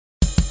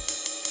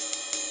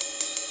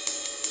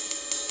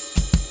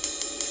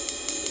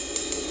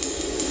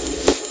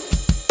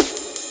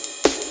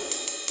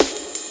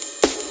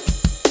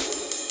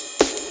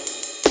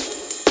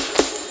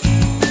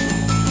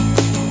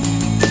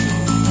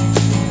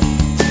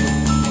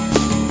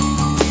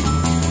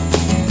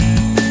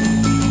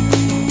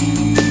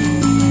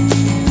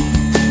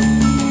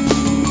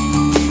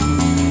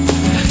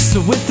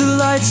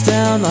lights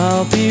down,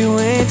 I'll be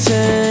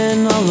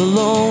waiting all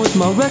alone with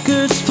my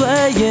records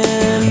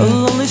playing. A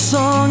lonely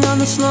song on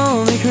this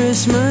lonely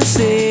Christmas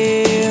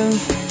Eve.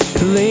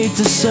 Late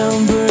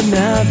December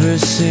never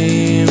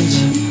seemed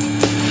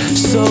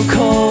so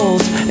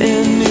cold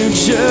in New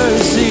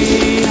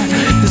Jersey.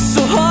 It's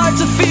so hard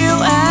to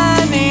feel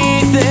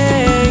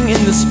anything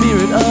in the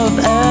spirit of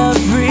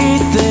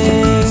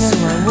everything. So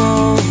I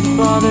won't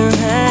bother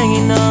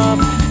hanging up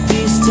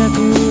these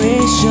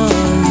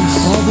decorations.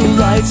 All the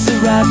lights that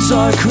wrapped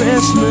our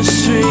Christmas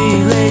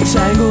tree lay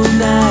tangled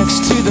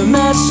next to the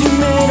mess you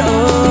made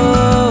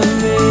of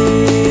me.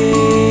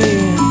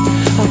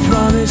 I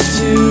promise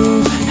to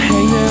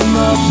hang them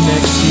up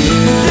next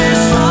year.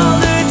 This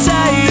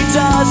holiday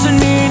doesn't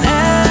mean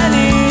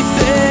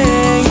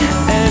anything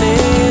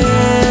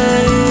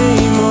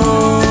anymore,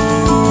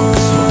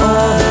 'cause we're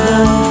all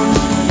alone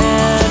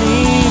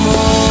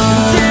anymore.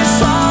 This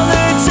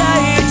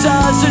holiday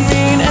doesn't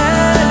mean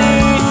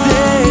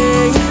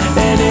anything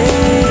anymore.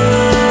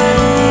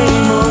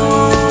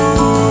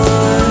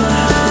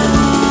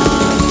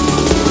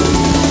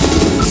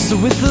 So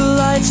with the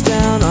lights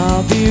down,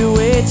 I'll be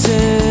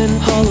waiting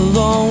all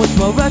alone with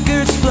my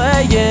records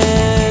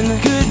playing.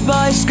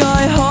 Goodbye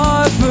Sky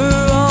Harbor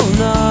all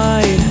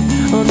night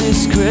on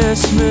this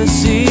Christmas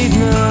Eve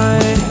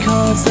night.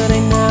 Cards that I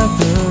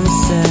never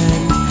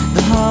sent,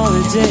 the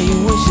holiday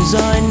wishes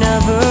I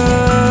never